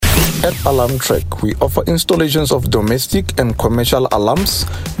At Alarmtrack, we offer installations of domestic and commercial alarms,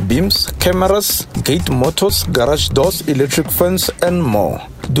 beams, cameras, gate motors, garage doors, electric fans, and more.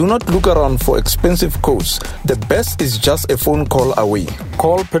 Do not look around for expensive quotes. The best is just a phone call away.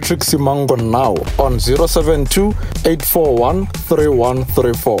 Call Patrick Simango now on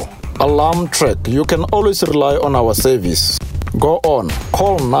 072-841-3134. Alarmtrack, you can always rely on our service. Go on,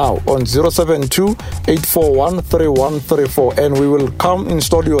 call now on 072-841-3134 and we will come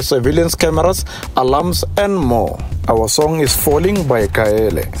install your surveillance cameras, alarms, and more. Our song is Falling by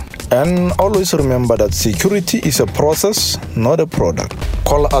Kaele. And always remember that security is a process, not a product.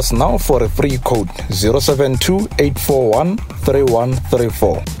 Call us now for a free code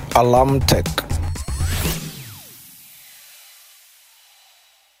 072-841-3134. Alarmtrack.